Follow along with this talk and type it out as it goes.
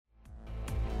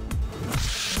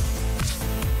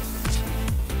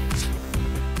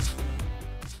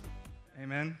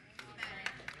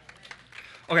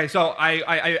Okay, so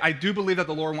I do believe that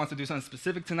the Lord wants to do something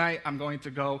specific tonight. I'm going to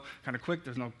go kind of quick.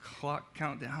 There's no clock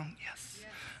countdown. Yes.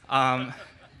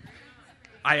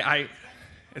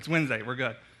 It's Wednesday. We're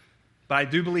good. But I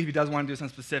do believe he does want to do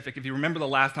something specific. If you remember the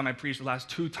last time I preached, the last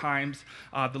 2 times,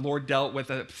 the Lord dealt with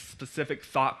a specific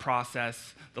thought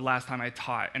process the last time I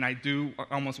taught. And I do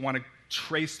almost want to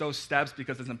trace those steps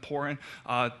because it's important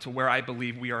to where I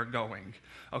believe we are going.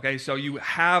 Okay, so you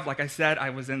have, like I said, I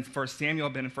was in 1 Samuel.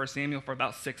 I've been in 1 Samuel for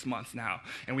about 6 months now.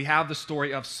 And we have the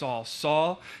story of Saul.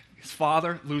 Saul, his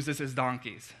father, loses his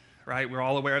donkeys. Right? We're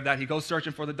all aware of that. He goes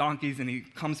searching for the donkeys and he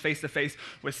comes face to face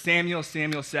with Samuel.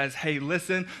 Samuel says, hey,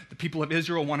 listen, the people of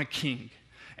Israel want a king.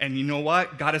 And you know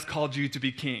what? God has called you to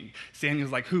be king.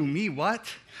 Samuel's like, who, me,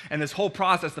 what? And this whole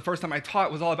process, the first time I taught,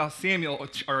 was all about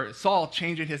Saul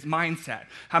changing his mindset.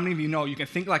 How many of you know you can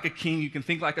think like a king, you can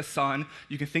think like a son,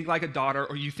 you can think like a daughter,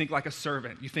 or you think like a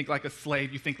servant, you think like a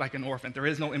slave, you think like an orphan. There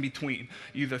is no in between.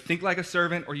 You either think like a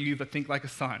servant or you either think like a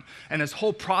son. And this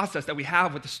whole process that we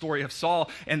have with the story of Saul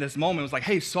in this moment was like,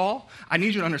 hey, Saul, I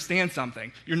need you to understand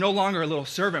something. You're no longer a little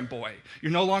servant boy.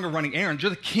 You're no longer running errands. You're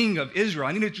the king of Israel.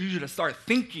 I need you to start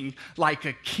thinking like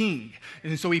a king.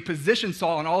 And so he positioned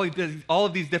Saul in all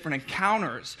of these different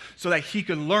encounters so that he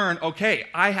could learn, okay,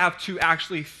 I have to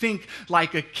actually think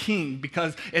like a king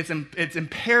because it's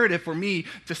imperative for me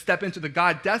to step into the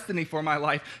God destiny for my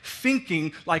life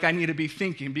thinking like I need to be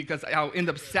thinking because I'll end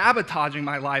up sabotaging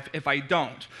my life if I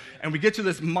don't. And we get to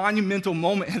this monumental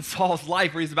moment in Saul's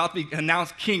life where he's about to be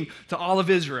announced king to all of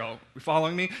Israel. You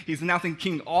following me? He's announcing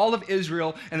king to all of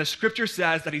Israel, and the scripture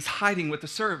says that he's hiding with the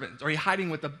servants, or he's hiding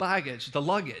with the baggage, the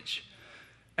luggage.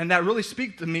 And that really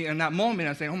speaks to me in that moment.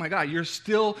 I say, oh my God, you're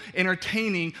still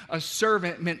entertaining a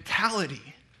servant mentality.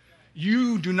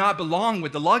 You do not belong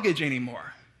with the luggage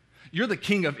anymore. You're the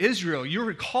king of Israel.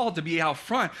 You're called to be out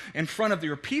front, in front of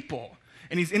your people.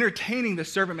 And he's entertaining the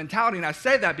servant mentality. And I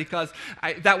say that because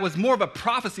that was more of a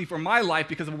prophecy for my life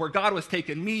because of where God was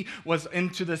taking me was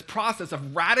into this process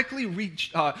of radically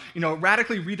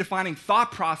redefining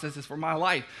thought processes for my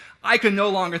life. I can no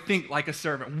longer think like a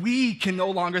servant. We can no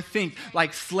longer think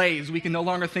like slaves. We can no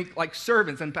longer think like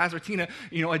servants. And Pastor Tina,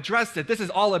 addressed it. This is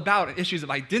all about issues of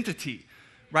identity.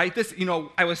 Right?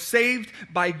 I was saved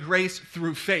by grace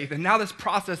through faith. And now this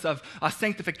process of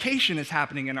sanctification is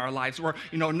happening in our lives. We're,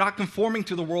 not conforming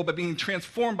to the world, but being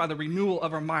transformed by the renewal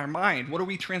of our mind. What are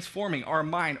we transforming? Our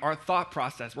mind, our thought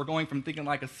process. We're going from thinking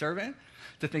like a servant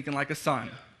to thinking like a son.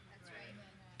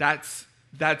 That's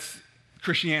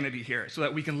Christianity here, so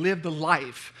that we can live the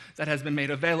life that has been made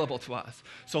available to us.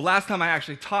 So last time I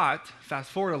actually taught, fast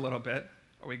forward a little bit.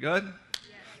 Are we good?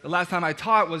 The last time I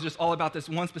taught was just all about this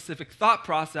one specific thought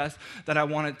process that I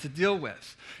wanted to deal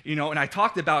with. And I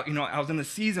talked about, I was in the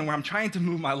season where I'm trying to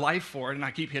move my life forward and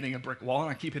I keep hitting a brick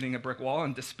wall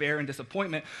and despair and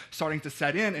disappointment starting to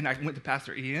set in. And I went to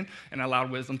Pastor Ian and I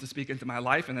allowed wisdom to speak into my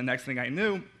life. And the next thing I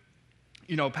knew,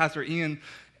 Pastor Ian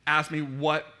asked me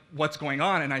what's going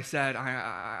on. And I said,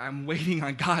 I'm waiting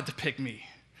on God to pick me.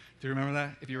 Do you remember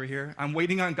that if you were here? I'm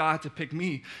waiting on God to pick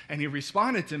me. And he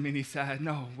responded to me and he said,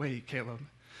 no, wait, Caleb.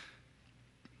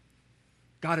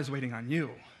 God is waiting on you.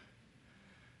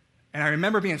 And I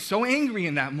remember being so angry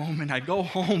in that moment. I go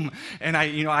home and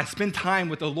I spend time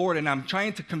with the Lord and I'm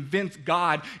trying to convince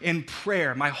God in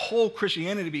prayer. My whole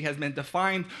Christianity has been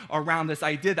defined around this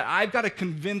idea that I've got to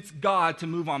convince God to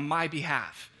move on my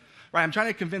behalf. Right? I'm trying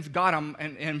to convince God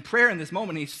in prayer in this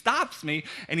moment. He stops me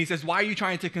and he says, why are you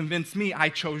trying to convince me? I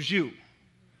chose you.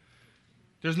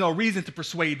 There's no reason to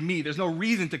persuade me. There's no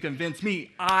reason to convince me.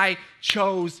 I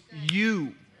chose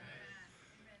you.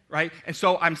 Right? And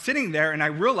so I'm sitting there and I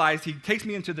realize he takes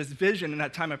me into this vision in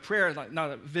that time of prayer, like not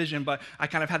a vision, but I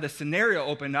kind of had this scenario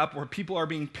open up where people are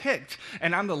being picked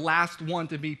and I'm the last one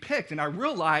to be picked. And I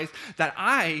realize that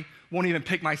I won't even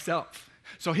pick myself.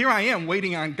 So here I am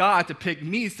waiting on God to pick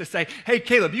me to say, hey,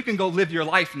 Caleb, you can go live your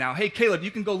life now. Hey, Caleb,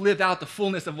 you can go live out the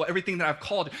fullness of everything that I've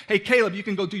called. Hey, Caleb, you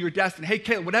can go do your destiny. Hey,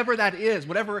 Caleb, whatever that is,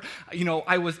 whatever,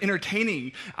 I was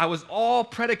entertaining, I was all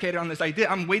predicated on this idea.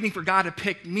 I'm waiting for God to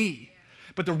pick me.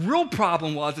 But the real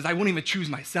problem is I wouldn't even choose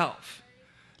myself.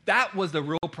 That was the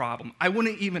real problem. I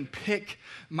wouldn't even pick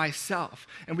myself.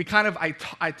 And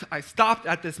I stopped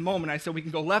at this moment. I said, we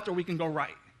can go left or we can go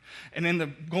right. And in the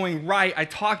going right, I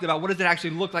talked about what does it actually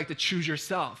look like to choose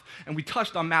yourself. And we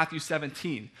touched on Matthew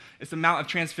 17. It's the Mount of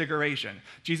Transfiguration.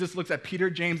 Jesus looks at Peter,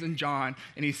 James, and John,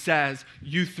 and he says,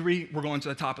 you three, we're going to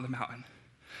the top of the mountain.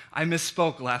 I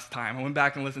misspoke last time. I went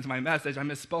back and listened to my message. I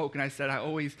misspoke, and I said I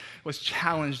always was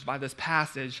challenged by this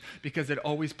passage because it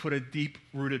always put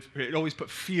it always put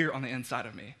fear on the inside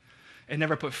of me. It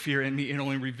never put fear in me. It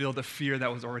only revealed the fear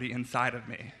that was already inside of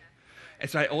me. And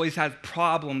so I always had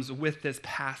problems with this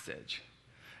passage.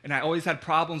 And I always had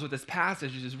problems with this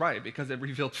passage, which is right, because it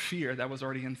revealed fear that was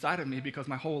already inside of me, because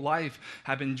my whole life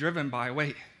had been driven by,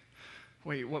 wait,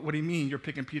 what do you mean you're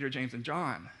picking Peter, James, and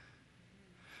John?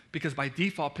 Because by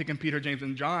default, picking Peter, James,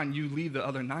 and John, you leave the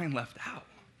other 9 left out.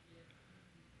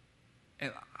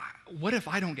 And what if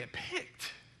I don't get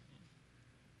picked?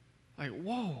 Like,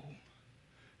 whoa.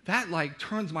 That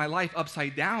turns my life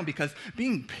upside down, because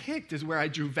being picked is where I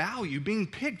drew value. Being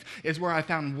picked is where I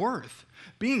found worth.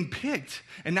 Being picked,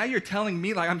 and now you're telling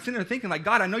me, I'm sitting there thinking,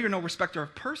 God, I know you're no respecter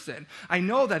of person. I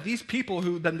know that these people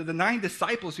the 9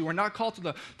 disciples who were not called to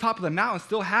the top of the mountain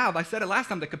still have, I said it last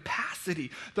time, the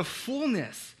capacity, the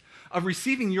fullness of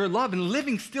receiving your love and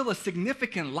living still a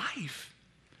significant life.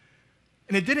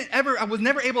 And I was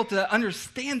never able to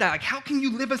understand that. How can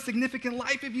you live a significant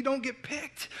life if you don't get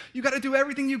picked? You got to do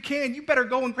everything you can. You better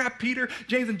go and grab Peter,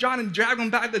 James, and John and drag them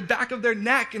by the back of their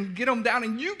neck and get them down,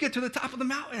 and you get to the top of the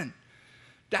mountain.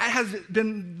 That has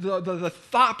been the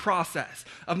thought process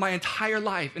of my entire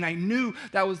life, and I knew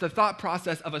that was the thought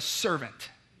process of a servant.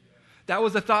 That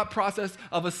was the thought process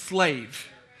of a slave.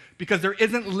 Because there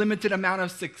isn't limited amount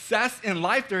of success in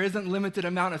life. There isn't limited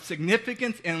amount of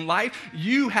significance in life.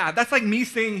 You have. That's like me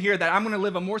saying here that I'm going to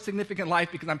live a more significant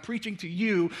life because I'm preaching to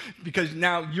you, because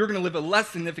now you're going to live a less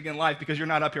significant life because you're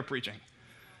not up here preaching.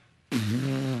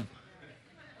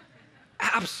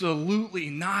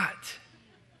 Absolutely not.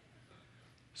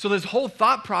 So this whole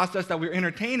thought process that we were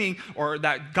entertaining, or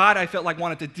that God, I felt like,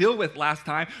 wanted to deal with last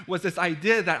time, was this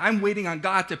idea that I'm waiting on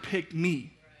God to pick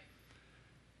me.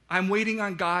 I'm waiting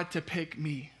on God to pick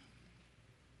me.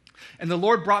 And the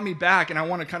Lord brought me back, and I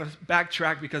want to kind of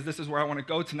backtrack because this is where I want to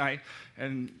go tonight,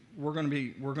 and we're going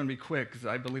to be quick because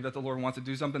I believe that the Lord wants to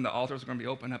do something. The altars are going to be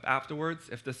open up afterwards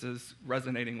if this is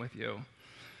resonating with you.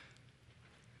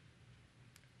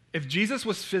 If Jesus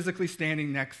was physically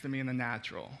standing next to me in the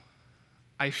natural,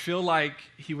 I feel like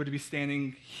he would be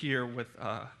standing here with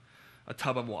a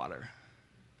tub of water.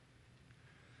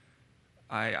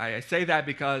 I say that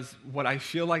because what I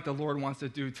feel like the Lord wants to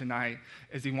do tonight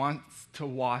is he wants to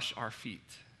wash our feet.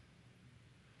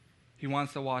 He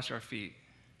wants to wash our feet.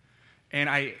 And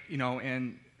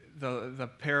in the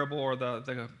parable, or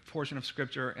the portion of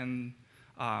Scripture in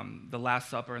the Last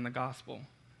Supper in the Gospel,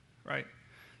 right?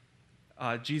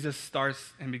 Jesus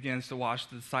starts and begins to wash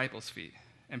the disciples' feet.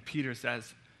 And Peter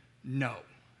says, no,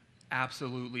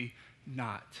 absolutely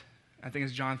not. I think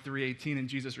it's John 3:18, and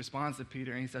Jesus responds to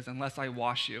Peter, and he says, unless I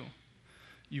wash you,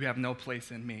 you have no place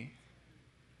in me.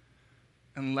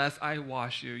 Unless I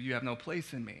wash you, you have no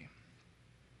place in me.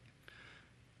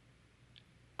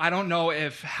 I don't know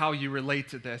how you relate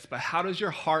to this, but how does your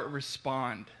heart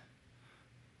respond?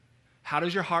 How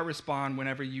does your heart respond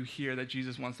whenever you hear that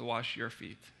Jesus wants to wash your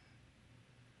feet?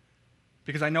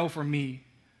 Because I know for me,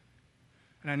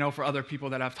 and I know for other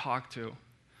people that I've talked to,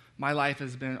 my life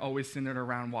has been always centered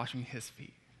around washing his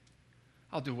feet.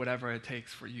 I'll do whatever it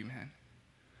takes for you, man.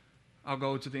 I'll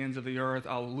go to the ends of the earth.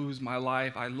 I'll lose my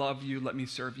life. I love you. Let me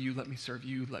serve you. Let me serve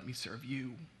you. Let me serve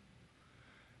you.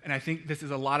 And I think this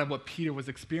is a lot of what Peter was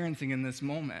experiencing in this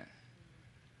moment.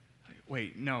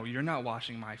 Wait, no, you're not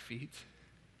washing my feet.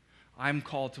 I'm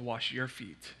called to wash your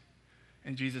feet.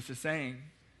 And Jesus is saying,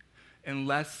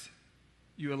 unless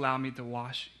you allow me to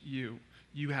wash you,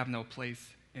 you have no place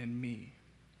in me.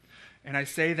 And I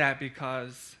say that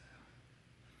because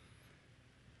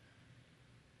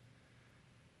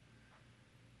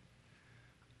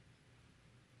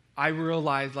I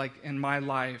realized, in my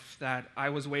life, that I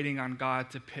was waiting on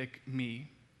God to pick me.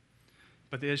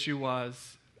 But the issue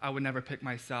was I would never pick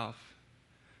myself.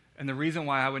 And the reason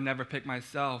why I would never pick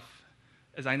myself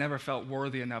is I never felt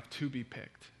worthy enough to be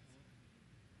picked.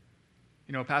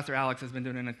 Pastor Alex has been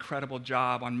doing an incredible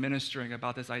job on ministering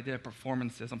about this idea of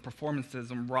performancism.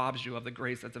 Performancism robs you of the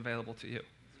grace that's available to you.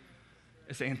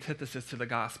 It's the antithesis to the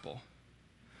gospel.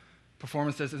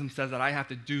 Performancism says that I have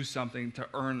to do something to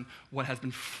earn what has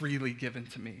been freely given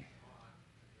to me.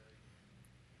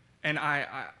 And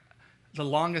the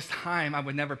longest time, I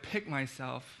would never pick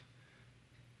myself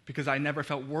because I never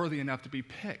felt worthy enough to be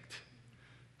picked.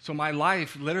 So my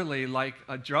life, literally like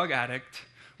a drug addict,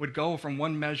 would go from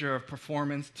one measure of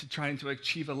performance to trying to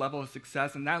achieve a level of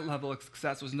success, and that level of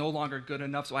success was no longer good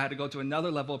enough, so I had to go to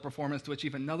another level of performance to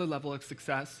achieve another level of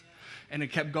success, and it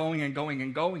kept going and going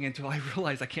and going until I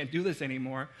realized I can't do this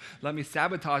anymore. Let me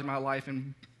sabotage my life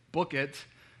and book it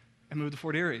and move to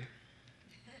Fort Erie.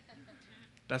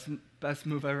 Best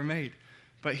move I ever made.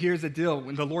 But here's the deal.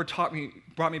 When the Lord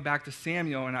brought me back to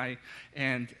Samuel,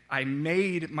 and I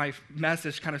made my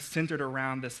message kind of centered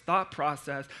around this thought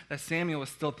process that Samuel was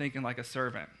still thinking like a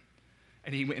servant.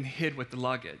 And he went and hid with the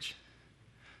luggage.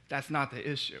 That's not the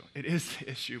issue. It is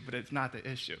the issue, but it's not the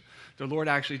issue. The Lord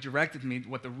actually directed me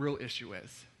what the real issue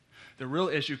is. The real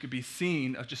issue could be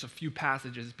seen of just a few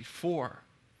passages before.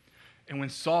 And when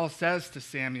Saul says to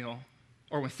Samuel,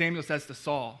 or when Samuel says to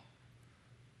Saul,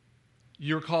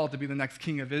 you're called to be the next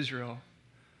king of Israel,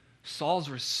 Saul's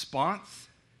response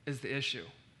is the issue,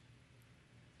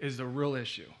 is the real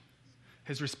issue.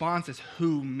 His response is,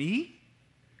 who, me?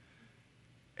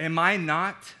 Am I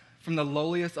not from the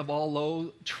lowliest of all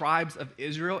low tribes of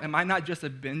Israel? Am I not just a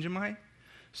Benjamite?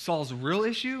 Saul's real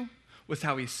issue was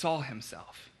how he saw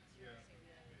himself.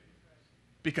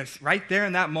 Because right there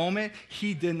in that moment,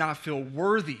 he did not feel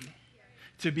worthy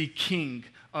to be king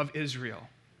of Israel.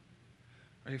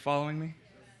 Are you following me?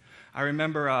 I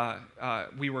remember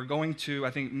we were going to, I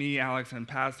think me, Alex, and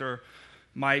Pastor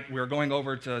Mike, we were going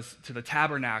over to the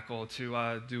tabernacle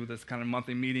to do this kind of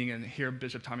monthly meeting and hear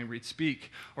Bishop Tommy Reed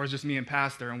speak. Or it was just me and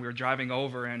Pastor, and we were driving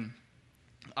over, and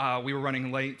we were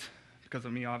running late because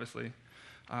of me, obviously.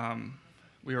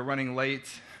 We were running late,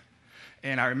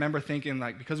 and I remember thinking,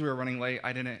 like, because we were running late,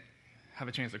 I didn't have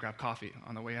a chance to grab coffee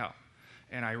on the way out.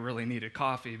 And I really needed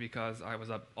coffee because I was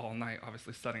up all night,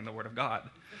 obviously, studying the Word of God.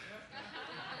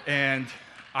 And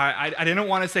I didn't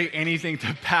want to say anything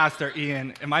to Pastor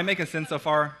Ian. Am I making sense so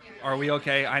far? Are we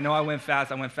okay? I know I went fast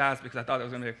because I thought there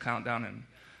was going to be a countdown, and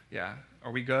yeah.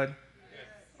 Are we good?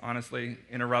 Honestly,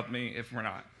 interrupt me if we're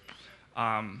not.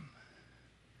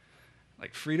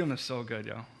 Like, freedom is so good,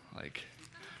 yo. Like,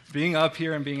 being up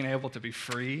here and being able to be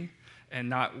free and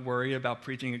not worry about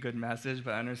preaching a good message,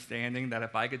 but understanding that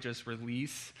if I could just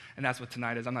release, and that's what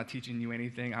tonight is. I'm not teaching you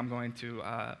anything. I'm going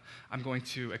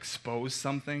to expose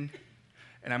something,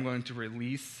 and I'm going to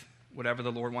release whatever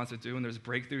the Lord wants to do. And there's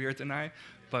breakthrough here tonight.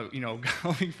 But,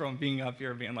 going from being up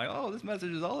here, being like, oh, this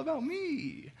message is all about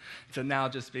me, to now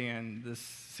just being this,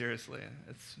 seriously,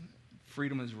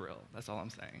 freedom is real. That's all I'm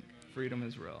saying. Freedom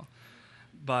is real.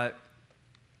 But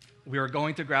we were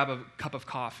going to grab a cup of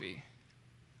coffee.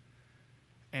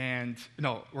 And,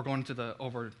 no, we're going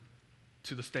over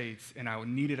to the States, and I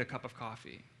needed a cup of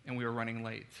coffee, and we were running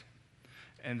late.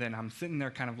 And then I'm sitting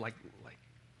there kind of like,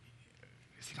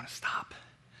 is he going to stop?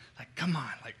 Like, come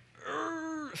on,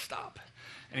 stop.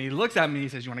 And he looks at me, he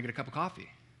says, you want to get a cup of coffee?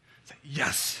 I said,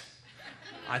 yes.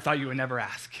 I thought you would never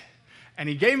ask. And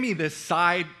he gave me this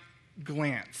side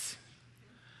glance.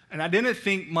 And I didn't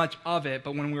think much of it,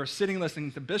 but when we were sitting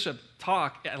listening to Bishop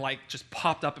talk, it just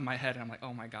popped up in my head, and I'm like,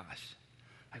 oh my gosh.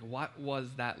 What was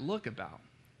that look about?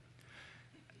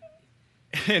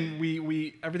 And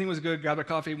we everything was good, grabbed our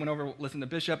coffee, went over, listened to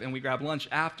Bishop, and we grabbed lunch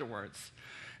afterwards.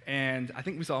 And I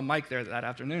think we saw Mike there that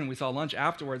afternoon. We saw lunch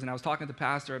afterwards, and I was talking to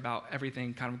Pastor about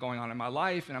everything kind of going on in my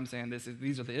life, and I'm saying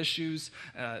these are the issues,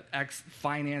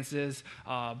 finances,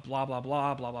 blah, blah,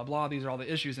 blah, blah, blah, blah. These are all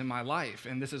the issues in my life,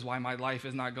 and this is why my life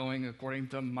is not going according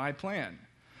to my plan.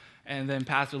 And then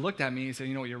Pastor looked at me and said,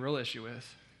 you know what your real issue is?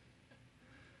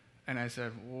 And I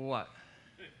said, what?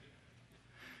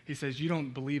 He says, you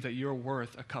don't believe that you're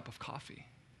worth a cup of coffee.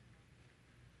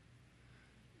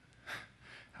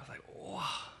 I was like, wow.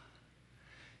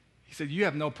 He said, you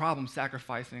have no problem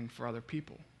sacrificing for other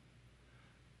people.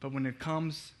 But when it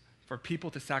comes for people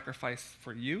to sacrifice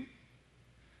for you,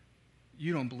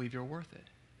 you don't believe you're worth it.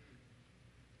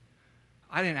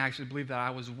 I didn't actually believe that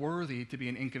I was worthy to be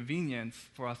an inconvenience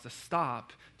for us to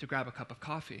stop to grab a cup of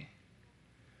coffee.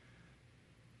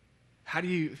 How do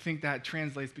you think that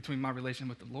translates between my relation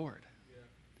with the Lord? Yeah.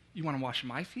 You want to wash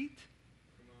my feet?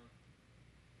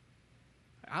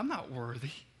 I'm not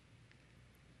worthy.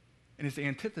 And it's the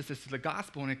antithesis to the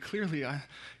gospel, and it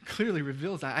clearly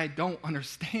reveals that I don't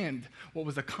understand what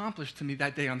was accomplished to me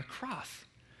that day on the cross.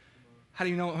 How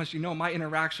do you know? Unless you know, my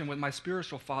interaction with my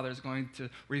spiritual father is going to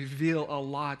reveal a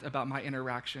lot about my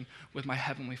interaction with my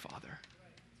heavenly Father.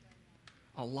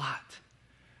 A lot.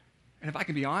 And if I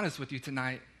can be honest with you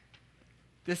tonight,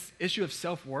 this issue of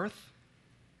self-worth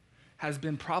has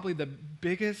been probably the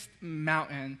biggest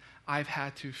mountain I've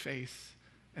had to face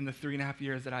in the 3.5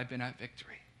 years that I've been at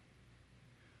Victory.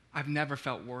 I've never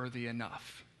felt worthy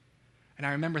enough. And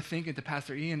I remember thinking to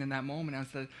Pastor Ian in that moment, I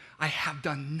said, I have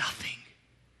done nothing.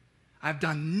 I've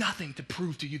done nothing to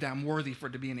prove to you that I'm worthy for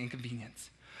it to be an inconvenience.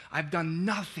 I've done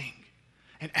nothing.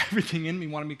 And everything in me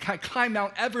wanted me to climb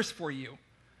Mount Everest for you.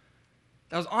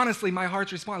 That was honestly my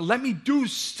heart's response. Let me do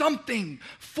something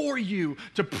for you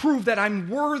to prove that I'm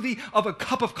worthy of a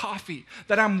cup of coffee,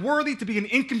 that I'm worthy to be an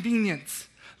inconvenience.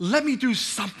 Let me do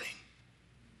something.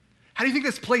 How do you think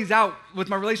this plays out with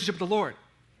my relationship with the Lord?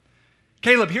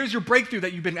 Caleb, here's your breakthrough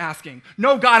that you've been asking.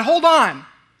 No, God, hold on.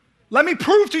 Let me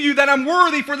prove to you that I'm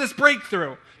worthy for this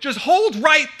breakthrough. Just hold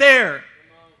right there.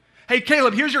 Hey,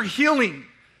 Caleb, here's your healing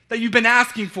that you've been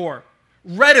asking for,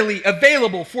 readily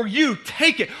available for you.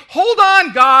 Take it. Hold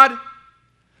on, God.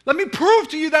 Let me prove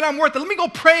to you that I'm worth it. Let me go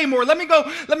pray more. Let me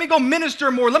go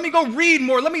minister more. Let me go read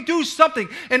more. Let me do something.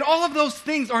 And all of those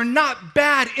things are not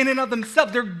bad in and of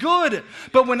themselves. They're good.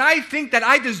 But when I think that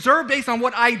I deserve based on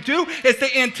what I do, it's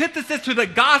the antithesis to the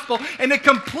gospel, and it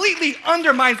completely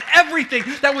undermines everything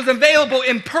that was available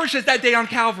and purchased that day on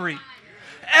Calvary.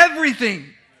 Everything.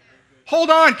 Hold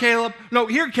on, Caleb. No,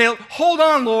 here, Caleb. Hold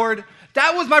on, Lord.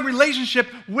 That was my relationship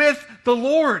with the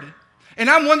Lord. And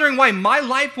I'm wondering why my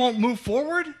life won't move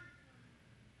forward.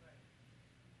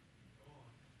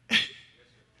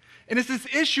 And it's this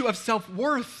issue of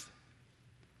self-worth.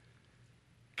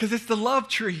 Because it's the love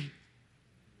tree.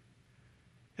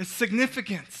 It's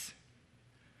significance.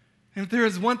 And if there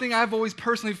is one thing I've always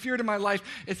personally feared in my life,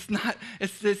 it's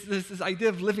this idea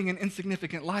of living an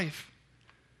insignificant life.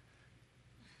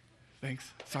 Thanks.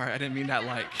 Sorry, I didn't mean that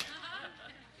like.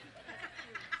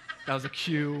 That was a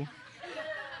cue.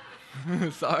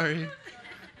 Sorry.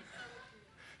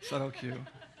 Subtle cue.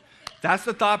 That's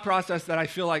the thought process that I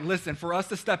feel like, listen, for us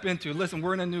to step into, listen,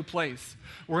 we're in a new place.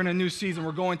 We're in a new season.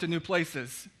 We're going to new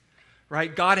places,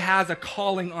 right? God has a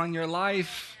calling on your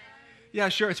life. Yeah,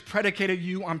 sure, it's predicated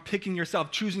you on picking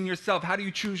yourself, choosing yourself. How do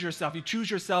you choose yourself? You choose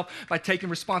yourself by taking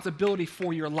responsibility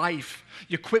for your life.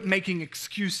 You quit making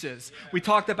excuses. We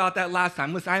talked about that last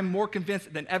time. Listen, I am more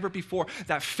convinced than ever before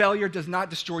that failure does not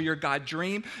destroy your God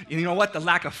dream. And you know what? The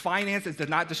lack of finances does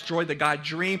not destroy the God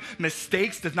dream.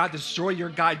 Mistakes does not destroy your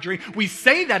God dream. We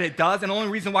say that it does, and the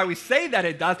only reason why we say that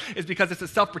it does is because it's a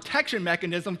self-protection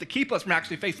mechanism to keep us from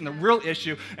actually facing the real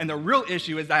issue. And the real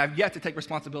issue is that I have yet to take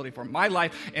responsibility for my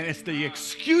life, and it's the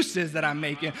excuses that I'm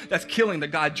making that's killing the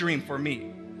God dream for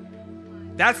me.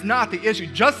 That's not the issue.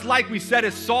 Just like we said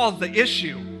it solves the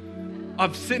issue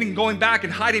of going back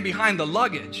and hiding behind the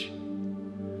luggage.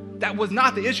 That was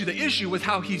not the issue. The issue was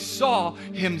how he saw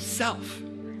himself.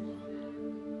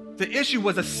 The issue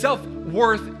was a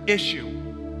self-worth issue.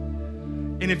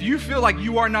 And if you feel like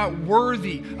you are not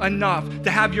worthy enough to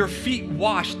have your feet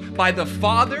washed by the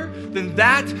Father, then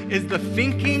that is the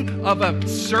thinking of a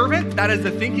servant. That is the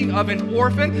thinking of an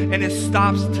orphan, and it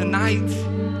stops tonight.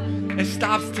 It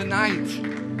stops tonight.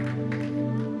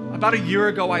 About a year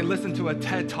ago, I listened to a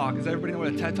TED Talk. Does everybody know what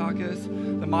a TED Talk is?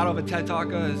 The motto of a TED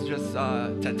Talk is just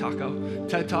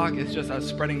TED Talk is just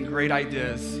spreading great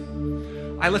ideas.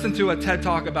 I listened to a TED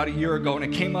Talk about a year ago, and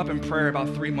it came up in prayer about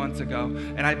 3 months ago,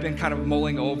 and I've been kind of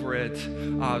mulling over it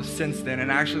since then,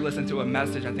 and I actually listened to a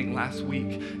message, I think, last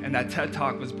week, and that TED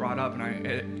Talk was brought up,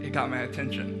 and it got my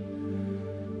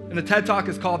attention. And the TED Talk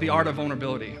is called The Art of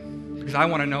Vulnerability, because I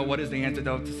want to know what is the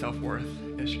antidote to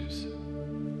self-worth issues.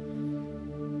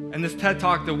 In this TED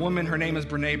Talk, the woman, her name is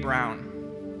Brené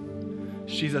Brown.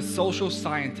 She's a social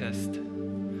scientist.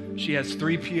 She has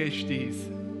 3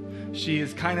 PhDs. She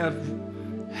is kind of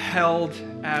held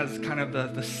as kind of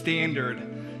the standard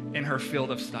in her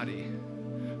field of study.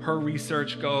 Her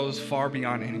research goes far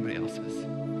beyond anybody else's.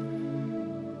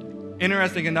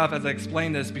 Interesting enough, as I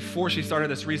explained this, before she started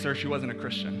this research, she wasn't a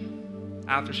Christian.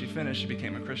 After she finished, she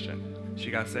became a Christian.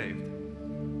 She got saved.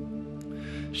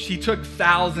 She took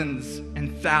thousands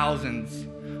and thousands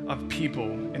of people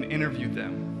and interviewed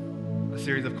them, a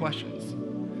series of questions.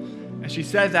 And she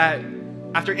said that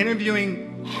after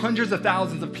interviewing hundreds of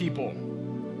thousands of people,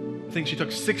 I think she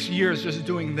took 6 years just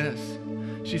doing this.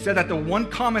 She said that the one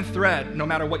common thread, no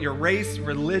matter what your race,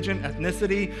 religion,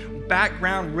 ethnicity,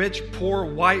 background, rich, poor,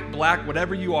 white, black,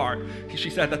 whatever you are, she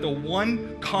said that the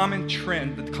one common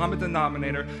trend, the common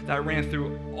denominator that ran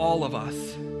through all of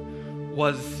us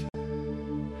was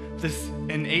this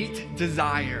innate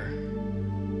desire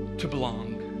to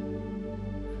belong,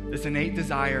 this innate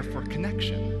desire for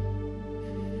connection.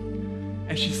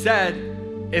 And she said,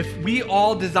 if we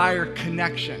all desire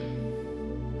connection,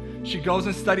 she goes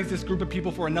and studies this group of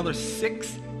people for another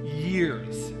 6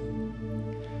 years.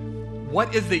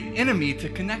 What is the enemy to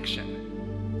connection?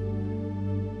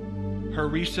 Her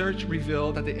research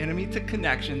revealed that the enemy to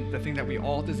connection, the thing that we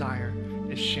all desire,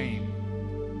 is shame.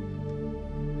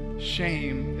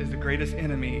 Shame is the greatest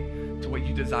enemy to what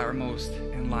you desire most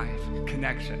in life: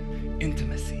 connection,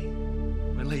 intimacy,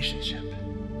 relationship.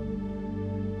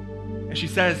 And she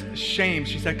says shame,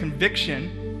 she said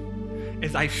conviction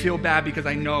is I feel bad because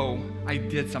I know I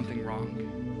did something wrong.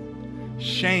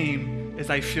 Shame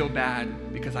is I feel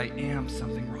bad because I am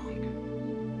something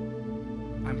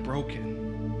wrong. I'm broken.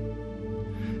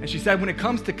 And she said when it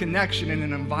comes to connection in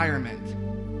an environment,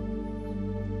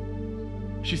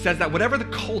 she says that whatever the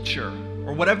culture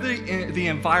or whatever the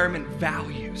environment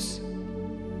values,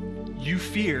 you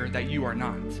fear that you are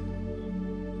not.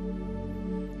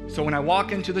 So when I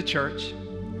walk into the church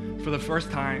for the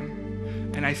first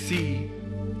time, and I see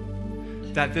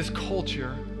that this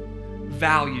culture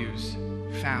values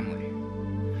family.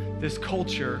 This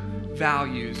culture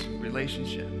values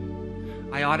relationship.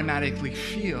 I automatically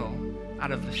feel,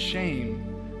 out of the shame,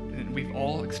 and we've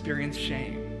all experienced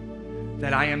shame,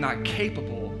 that I am not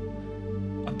capable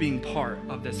of being part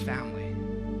of this family.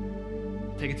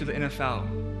 Take it to the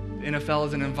NFL. The NFL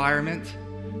is an environment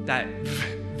that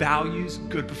values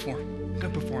good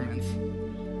performance.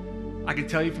 I can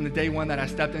tell you from the day one that I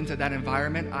stepped into that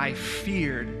environment, I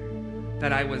feared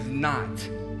that I was not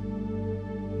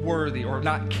worthy or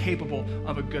not capable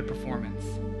of a good performance.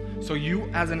 So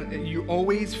you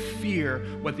always fear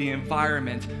what the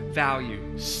environment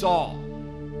values. Saul,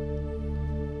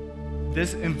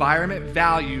 this environment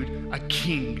valued a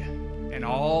king and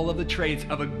all of the traits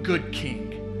of a good king.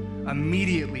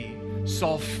 Immediately,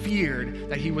 Saul feared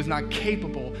that he was not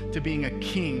capable to being a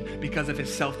king because of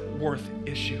his self-worth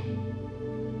issue.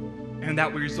 And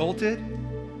that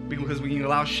resulted, because when you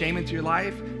allow shame into your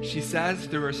life, she says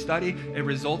through her study, it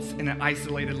results in an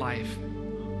isolated life.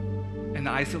 And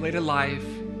the isolated life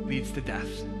leads to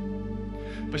death.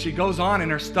 But she goes on in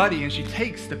her study and she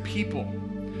takes the people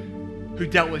who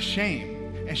dealt with shame,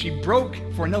 and she broke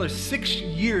for another 6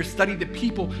 years, studied the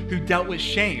people who dealt with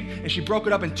shame. And she broke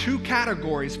it up in 2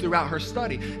 categories throughout her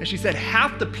study. And she said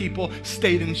half the people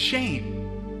stayed in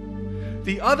shame.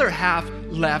 The other half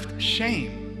left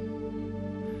shame.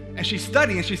 And she's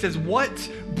studying and she says, what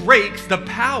breaks the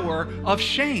power of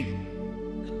shame?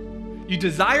 You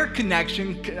desire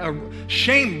connection,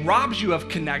 shame robs you of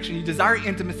connection. You desire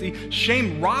intimacy,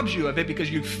 shame robs you of it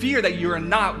because you fear that you are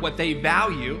not what they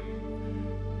value.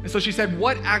 And so she said,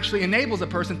 what actually enables a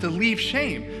person to leave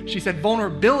shame? She said,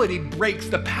 vulnerability breaks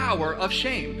the power of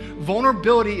shame.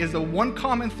 Vulnerability is the one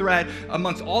common thread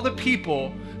amongst all the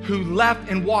people who left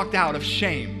and walked out of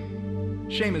shame.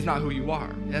 Shame is not who you are.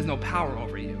 It has no power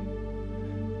over you.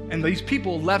 And these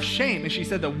people left shame, and she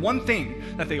said the one thing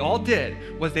that they all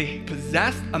did was they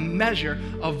possessed a measure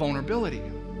of vulnerability.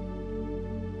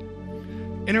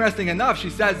 Interesting enough, she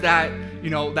says that,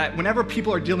 that whenever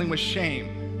people are dealing with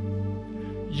shame,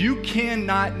 you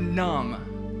cannot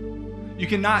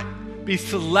be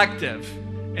selective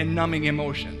in numbing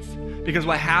emotions. Because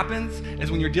what happens is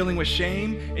when you're dealing with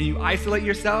shame and you isolate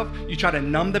yourself, you try to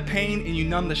numb the pain and you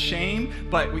numb the shame,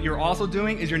 but what you're also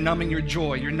doing is you're numbing your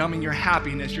joy, you're numbing your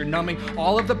happiness, you're numbing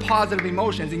all of the positive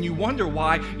emotions, and you wonder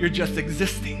why you're just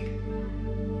existing.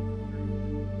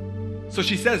 So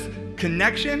she says,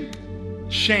 connection,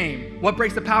 shame. What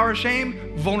breaks the power of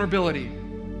shame? Vulnerability.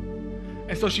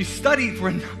 And so she studied for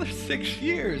another 6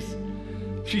 years.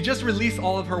 She just released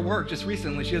all of her work just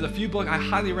recently. She has a few books. I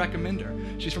highly recommend her.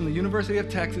 She's from the University of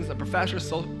Texas, a professor,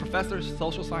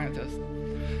 social scientist.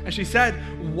 And she said,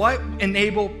 what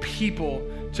enabled people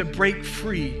to break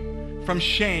free from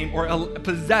shame or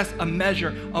possess a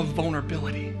measure of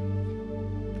vulnerability?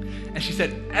 And she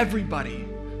said, everybody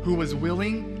who was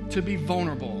willing to be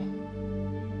vulnerable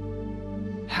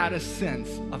had a sense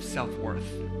of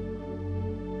self-worth.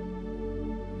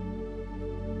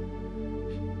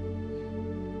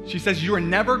 She says, you are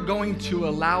never going to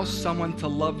allow someone to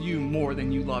love you more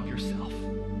than you love yourself.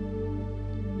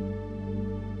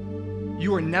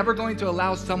 You are never going to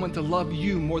allow someone to love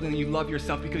you more than you love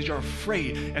yourself because you're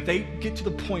afraid. If they get to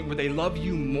the point where they love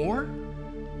you more,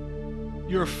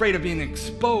 you're afraid of being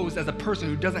exposed as a person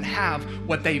who doesn't have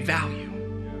what they value.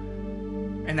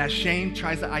 And that shame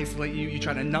tries to isolate you. You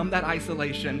try to numb that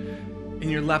isolation, and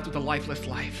you're left with a lifeless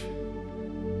life.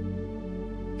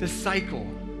 This cycle.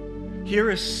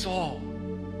 Here is Saul,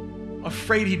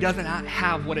 afraid he doesn't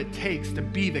have what it takes to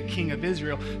be the king of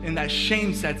Israel, and that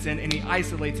shame sets in and he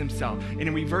isolates himself, and he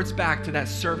reverts back to that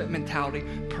servant mentality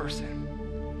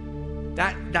person.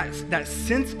 That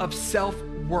sense of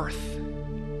self-worth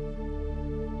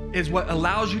is what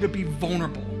allows you to be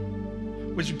vulnerable,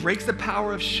 which breaks the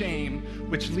power of shame,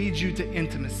 which leads you to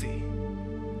intimacy.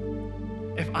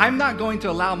 If I'm not going to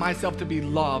allow myself to be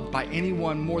loved by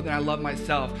anyone more than I love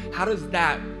myself, how does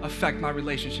that affect my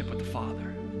relationship with the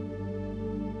Father?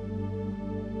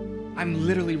 I'm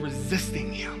literally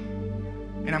resisting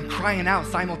him, and I'm crying out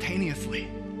simultaneously,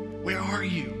 where are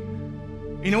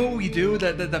you? You know what we do?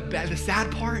 The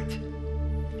sad part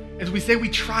is we say we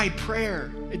tried prayer.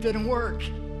 It didn't work.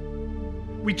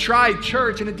 We tried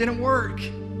church, and it didn't work.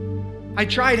 I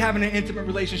tried having an intimate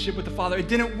relationship with the Father. It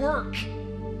didn't work.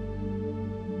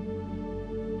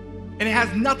 And it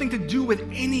has nothing to do with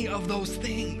any of those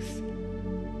things.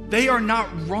 They are not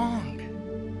wrong.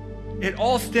 It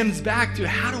all stems back to,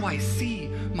 how do I see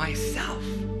myself?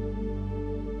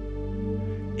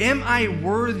 Am I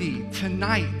worthy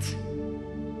tonight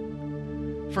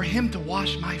for him to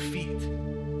wash my feet.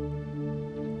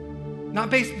 Not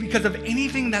based because of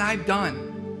anything that I've done.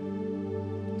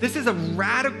 This is a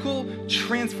radical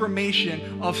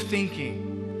transformation of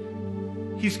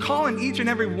thinking. He's calling each and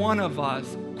every one of us,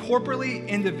 corporately,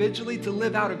 individually, to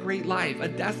live out a great life, a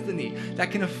destiny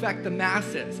that can affect the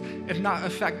masses, if not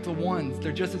affect the ones.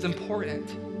 They're just as important.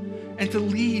 And to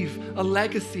leave a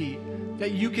legacy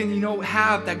that you can,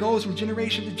 have that goes from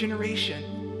generation to generation.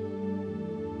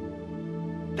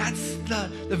 That's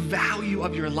the value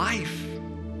of your life.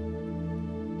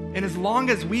 And as long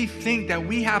as we think that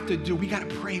we got to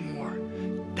pray more.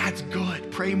 That's good.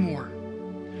 Pray more.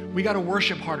 We got to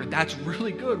worship harder. That's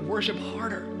really good. Worship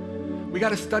harder. We got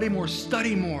to study more.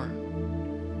 Study more.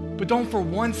 But don't for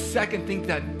 1 second think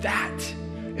that that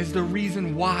is the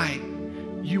reason why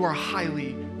you are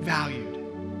highly valued.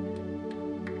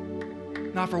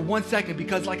 Not for 1 second,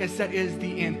 because like I said, it is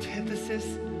the antithesis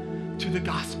to the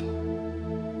gospel.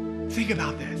 Think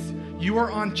about this. You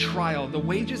are on trial. The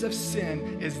wages of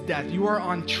sin is death. You are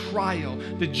on trial.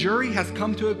 The jury has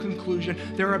come to a conclusion.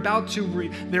 They're about to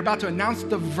announce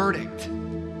the verdict.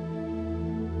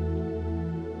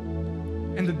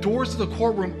 And the doors of the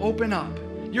courtroom open up.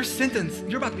 You're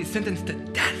about to be sentenced to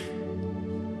death.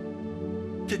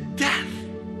 To death.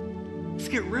 Let's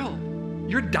get real.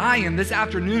 You're dying this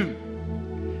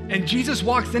afternoon. And Jesus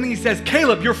walks in and he says,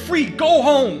 Caleb, you're free. Go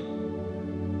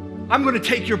home. I'm going to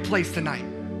take your place tonight.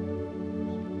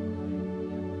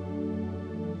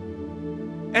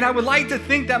 And I would like to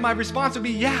think that my response would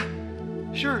be, yeah,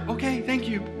 sure, okay, thank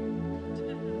you.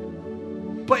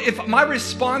 But if my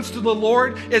response to the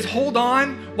Lord is, hold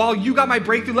on, while you got my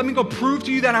breakthrough, let me go prove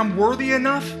to you that I'm worthy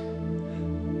enough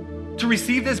to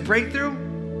receive this breakthrough,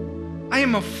 I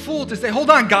am a fool to say, hold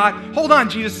on, God, hold on,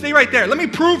 Jesus, stay right there. Let me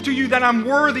prove to you that I'm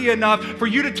worthy enough for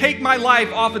you to take my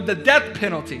life off of the death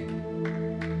penalty.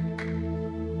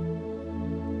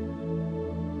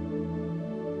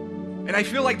 And I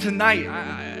feel like tonight,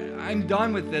 I'm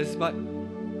done with this, but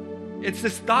it's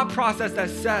this thought process that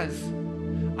says,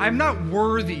 I'm not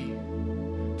worthy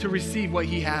to receive what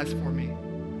he has for me.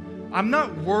 I'm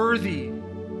not worthy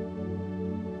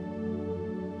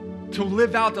to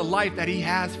live out the life that he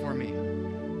has for me.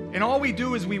 And all we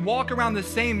do is we walk around the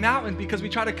same mountain because we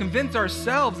try to convince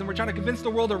ourselves and we're trying to convince the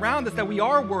world around us that we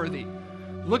are worthy.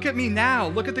 Look at me now.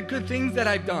 Look at the good things that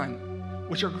I've done,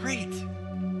 which are great.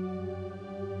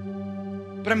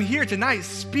 But I'm here tonight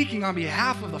speaking on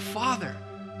behalf of the Father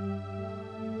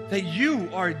that you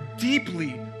are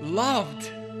deeply loved.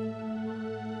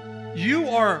 You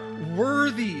are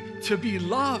worthy to be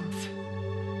loved.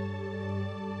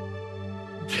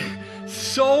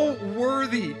 So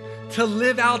worthy to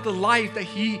live out the life that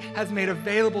he has made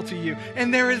available to you.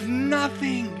 And there is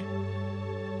nothing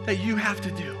that you have to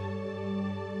do.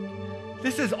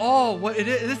 This is all what it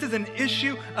is. This is an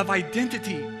issue of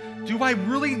identity. Do I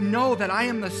really know that I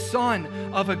am the son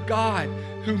of a God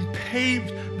who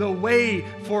paved the way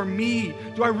for me?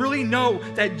 Do I really know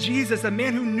that Jesus, a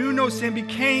man who knew no sin,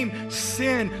 became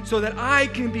sin so that I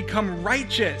can become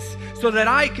righteous, so that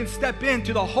I can step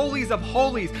into the holies of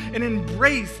holies and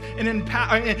embrace and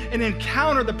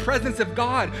encounter the presence of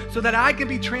God so that I can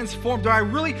be transformed? Do I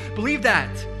really believe that?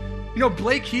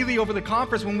 Blake Healy over the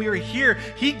conference when we were here,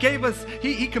 he gave us,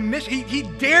 he commissioned, he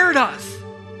dared us.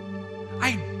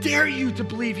 I dare you to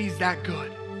believe he's that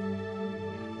good.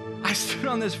 I stood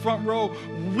on this front row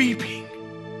weeping,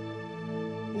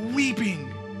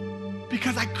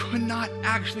 because I could not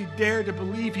actually dare to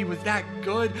believe he was that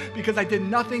good, because I did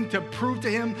nothing to prove to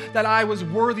him that I was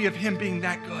worthy of him being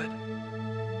that good.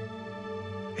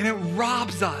 And it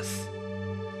robs us.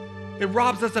 It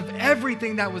robs us of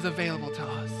everything that was available to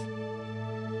us.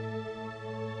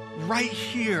 Right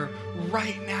here,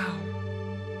 right now.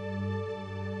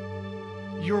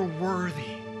 You're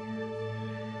worthy.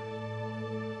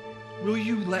 Will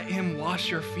you let him wash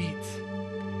your feet?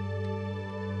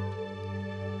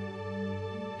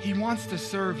 He wants to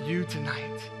serve you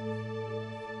tonight.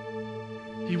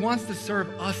 He wants to serve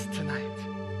us tonight,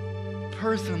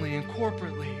 personally and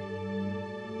corporately,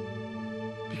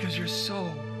 because you're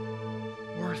so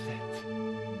worth it.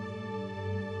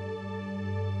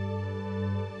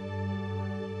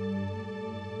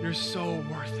 You're so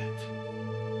worth it.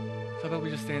 So how about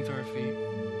we just stand to our feet?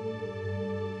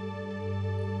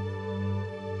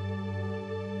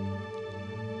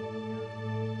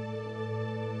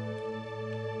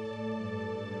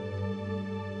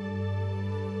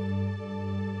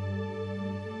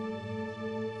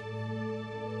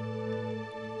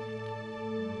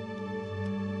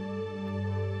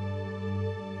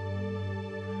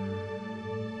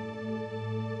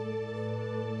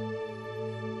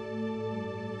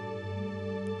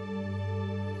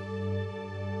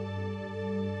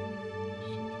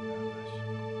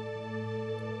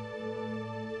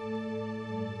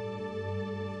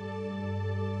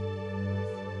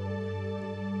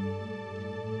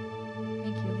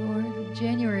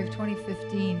 January of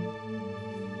 2015,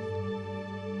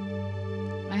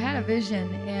 I had a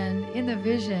vision, and in the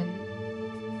vision,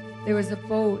 there was a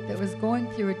boat that was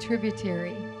going through a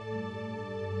tributary.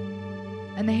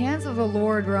 And the hands of the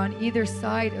Lord were on either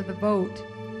side of the boat.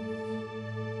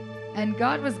 And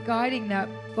God was guiding that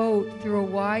boat through a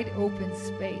wide open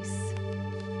space.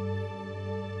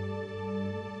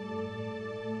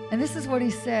 And this is what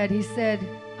he said. He said,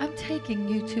 I'm taking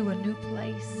you to a new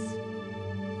place.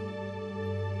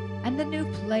 And the new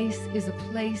place is a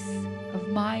place of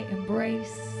my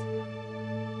embrace.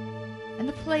 And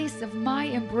the place of my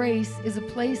embrace is a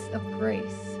place of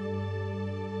grace.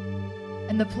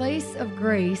 And the place of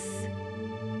grace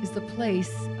is the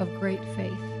place of great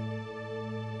faith.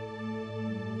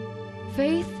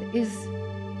 Faith is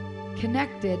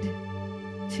connected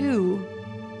to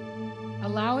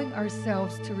allowing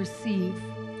ourselves to receive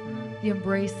the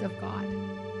embrace of God.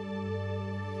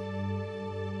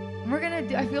 And we're going to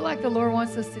do, I feel like the Lord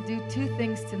wants us to do two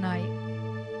things tonight.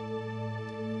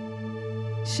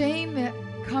 Shame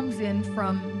comes in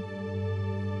from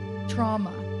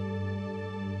trauma,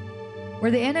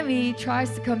 where the enemy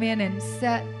tries to come in and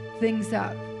set things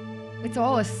up. It's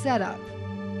all a setup.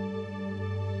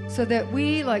 So that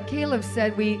we, like Caleb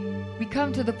said, we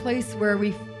come to the place where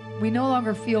we no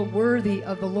longer feel worthy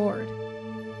of the Lord.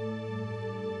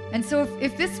 And so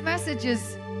if this message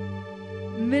is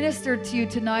ministered to you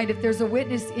tonight, if there's a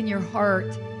witness in your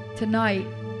heart tonight,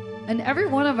 and every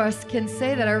one of us can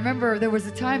say that. I remember there was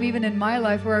a time even in my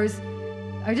life where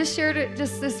I just shared it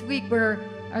just this week, where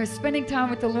I was spending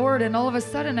time with the Lord, and all of a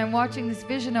sudden I'm watching this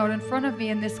vision out in front of me,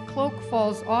 and this cloak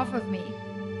falls off of me.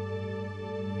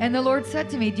 And the Lord said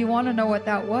to me, do you want to know what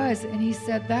that was? And he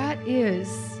said, that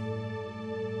is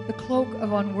the cloak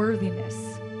of unworthiness.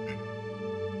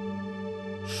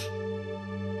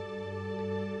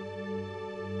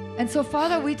 And so,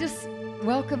 Father, we just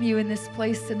welcome you in this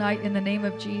place tonight in the name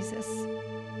of Jesus.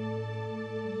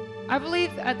 I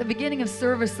believe at the beginning of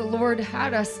service, the Lord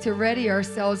had us to ready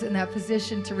ourselves in that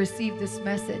position to receive this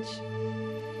message.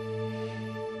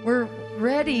 We're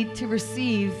ready to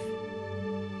receive,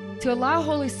 to allow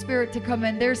Holy Spirit to come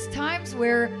in. There's times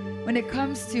where, when it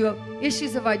comes to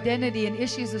issues of identity and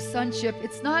issues of sonship,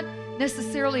 it's not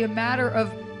necessarily a matter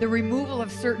of the removal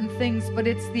of certain things, but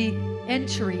it's the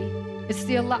entry. It's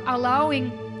the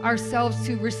allowing ourselves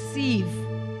to receive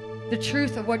the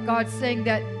truth of what God's saying,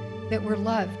 that we're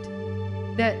loved,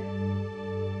 that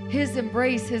his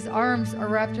embrace, his arms are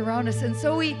wrapped around us. And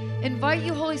so we invite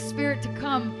you, Holy Spirit, to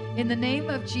come in the name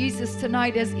of Jesus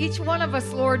tonight. As each one of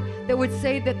us, Lord, that would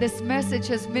say that this message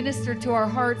has ministered to our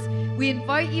hearts, we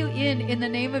invite you in the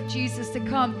name of Jesus to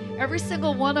come. Every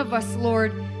single one of us,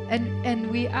 Lord, and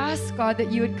we ask, God,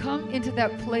 that you would come into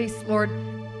that place, Lord,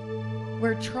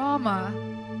 where trauma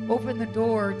opened the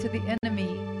door to the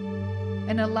enemy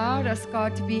and allowed us,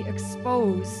 God, to be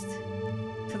exposed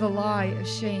to the lie of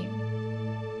shame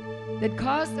that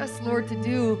caused us, Lord, to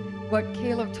do what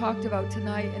Caleb talked about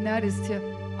tonight, and that is to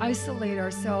isolate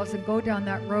ourselves and go down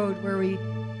that road where we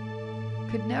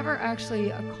could never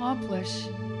actually accomplish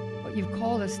what you've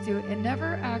called us to and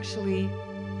never actually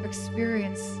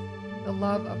experience the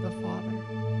love of the Father.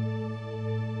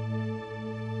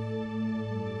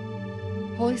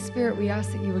 Holy Spirit, we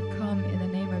ask that you would come in the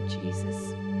name of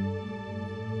Jesus.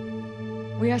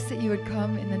 We ask that you would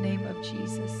come in the name of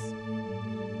Jesus.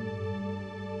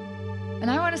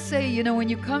 And I want to say, you know, when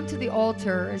you come to the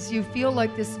altar, as you feel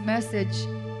like this message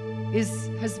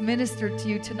has ministered to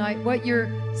you tonight, what you're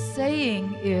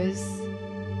saying is,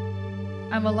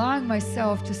 I'm allowing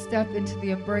myself to step into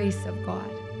the embrace of God.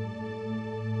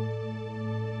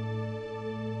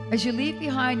 As you leave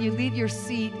behind, you leave your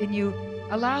seat, and you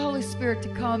allow Holy Spirit to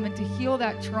come and to heal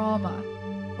that trauma.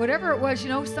 Whatever it was, you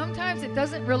know, sometimes it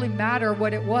doesn't really matter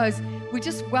what it was. We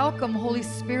just welcome Holy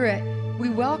Spirit. We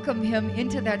welcome him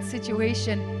into that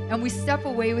situation, and we step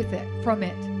away with it, from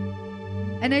it.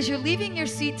 And as you're leaving your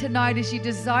seat tonight, as you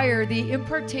desire the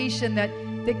impartation that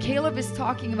Caleb is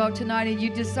talking about tonight, and you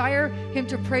desire him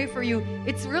to pray for you,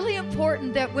 it's really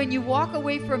important that when you walk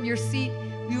away from your seat,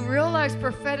 you realize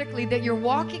prophetically that you're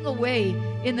walking away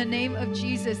in the name of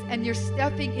Jesus, and you're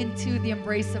stepping into the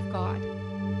embrace of God.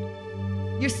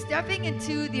 You're stepping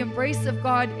into the embrace of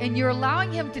God, and you're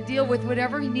allowing him to deal with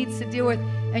whatever he needs to deal with,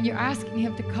 and you're asking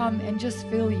him to come and just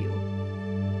fill you.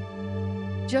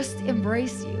 Just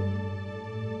embrace you.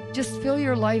 Just fill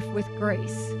your life with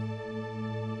grace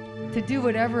to do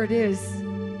whatever it is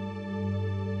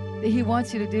that he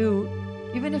wants you to do,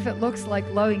 even if it looks like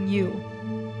loving you.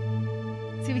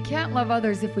 See, we can't love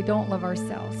others if we don't love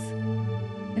ourselves.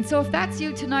 And so if that's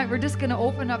you tonight, we're just going to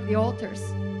open up the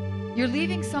altars. You're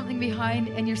leaving something behind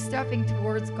and you're stepping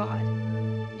towards God.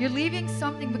 You're leaving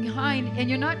something behind and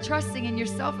you're not trusting in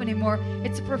yourself anymore.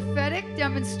 It's a prophetic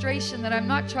demonstration that I'm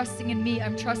not trusting in me,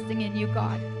 I'm trusting in you,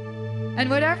 God. And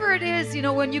whatever it is, you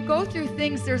know, when you go through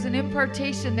things, there's an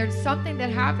impartation, there's something that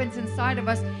happens inside of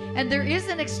us, and there is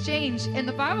an exchange. And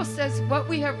the Bible says, what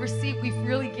we have received, we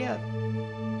freely give.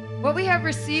 What we have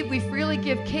received, we freely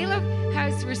give. Caleb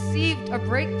has received a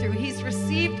breakthrough. He's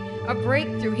received a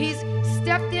breakthrough. He's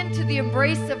stepped into the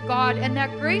embrace of God, and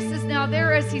that grace is now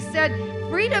there. As he said,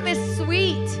 freedom is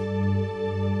sweet.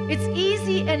 It's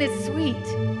easy and it's sweet.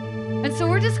 And so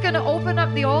we're just going to open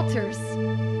up the altars.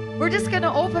 We're just going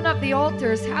to open up the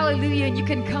altars. Hallelujah. And you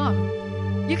can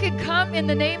come. You can come in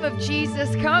the name of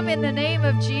Jesus. Come in the name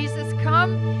of Jesus.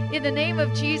 Come in the name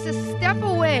of Jesus. Step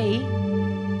away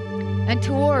and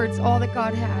towards all that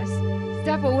God has.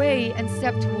 Step away and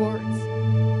step towards.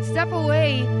 Step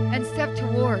away and step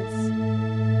towards.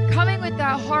 Coming with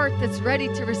that heart that's ready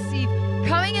to receive.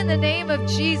 Coming in the name of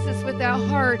Jesus with that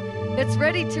heart that's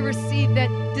ready to receive, that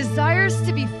desires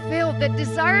to be filled, that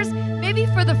desires maybe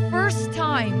for the first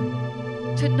time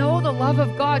to know the love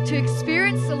of God, to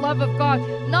experience the love of God,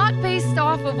 not based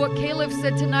off of what Caleb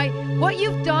said tonight, what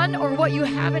you've done or what you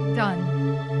haven't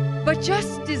done, but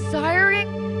just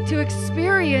desiring to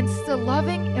experience the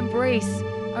loving embrace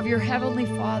of your Heavenly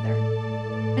Father.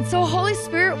 And so, Holy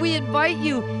Spirit, we invite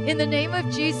you in the name of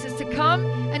Jesus to come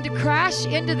and to crash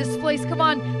into this place. Come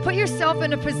on, put yourself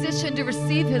in a position to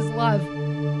receive His love.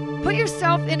 Put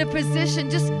yourself in a position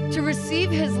just to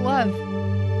receive His love.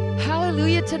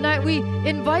 Hallelujah. Tonight we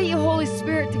invite you, Holy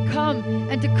Spirit, to come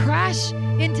and to crash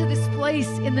into this place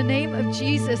in the name of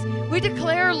Jesus. We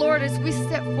declare, Lord, as we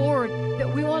step forward,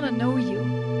 that we want to know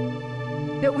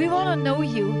you. That we want to know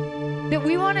you. That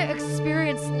we want to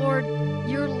experience, Lord,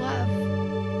 your love.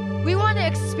 We want to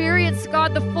experience,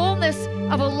 God, the fullness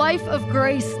of a life of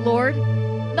grace, Lord.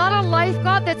 Not a life,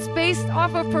 God, that's based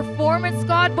off of performance,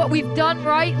 God, what we've done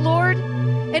right, Lord.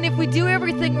 And if we do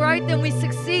everything right, then we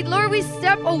succeed. Lord, we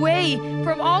step away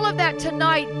from all of that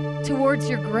tonight towards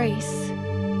your grace.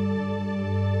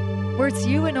 Where it's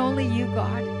you and only you,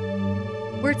 God.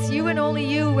 Where it's you and only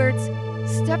you, where it's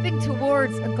stepping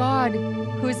towards a God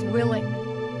who is willing.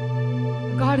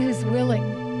 A God who's willing.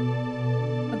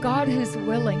 A God who's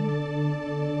willing.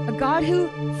 A God who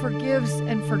forgives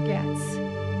and forgets.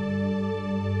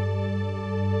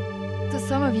 So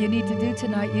some of you need to do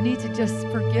tonight, you need to just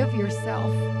forgive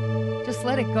yourself. Just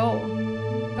let it go.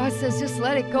 God says, just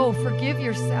let it go. Forgive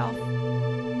yourself.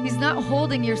 He's not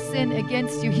holding your sin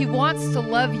against you. He wants to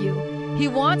love you. He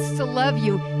wants to love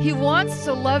you. He wants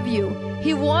to love you.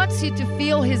 He wants you to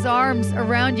feel His arms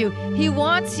around you. He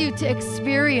wants you to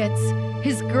experience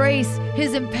His grace,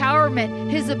 His empowerment,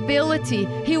 His ability.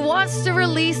 He wants to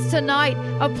release tonight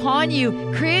upon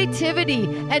you creativity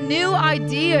and new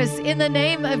ideas in the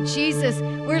name of Jesus.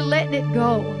 We're letting it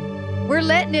go. We're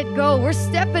letting it go. We're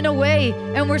stepping away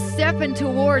and we're stepping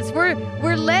towards. We're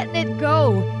letting it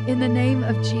go in the name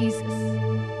of Jesus.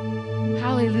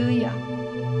 Hallelujah.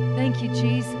 Thank you,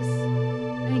 Jesus.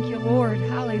 Thank you, Lord.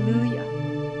 Hallelujah.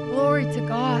 Glory to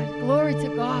God. Glory to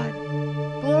God.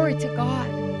 Glory to God.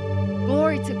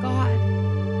 Glory to God.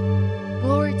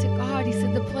 Glory to God. He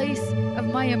said, the place of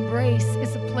my embrace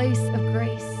is a place of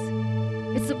grace.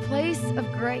 It's a place of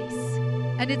grace.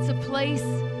 And it's a place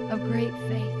of great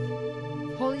faith.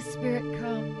 Holy Spirit,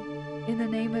 come in the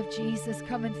name of Jesus.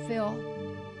 Come and fill.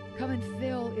 Come and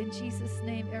fill in Jesus'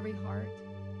 name every heart.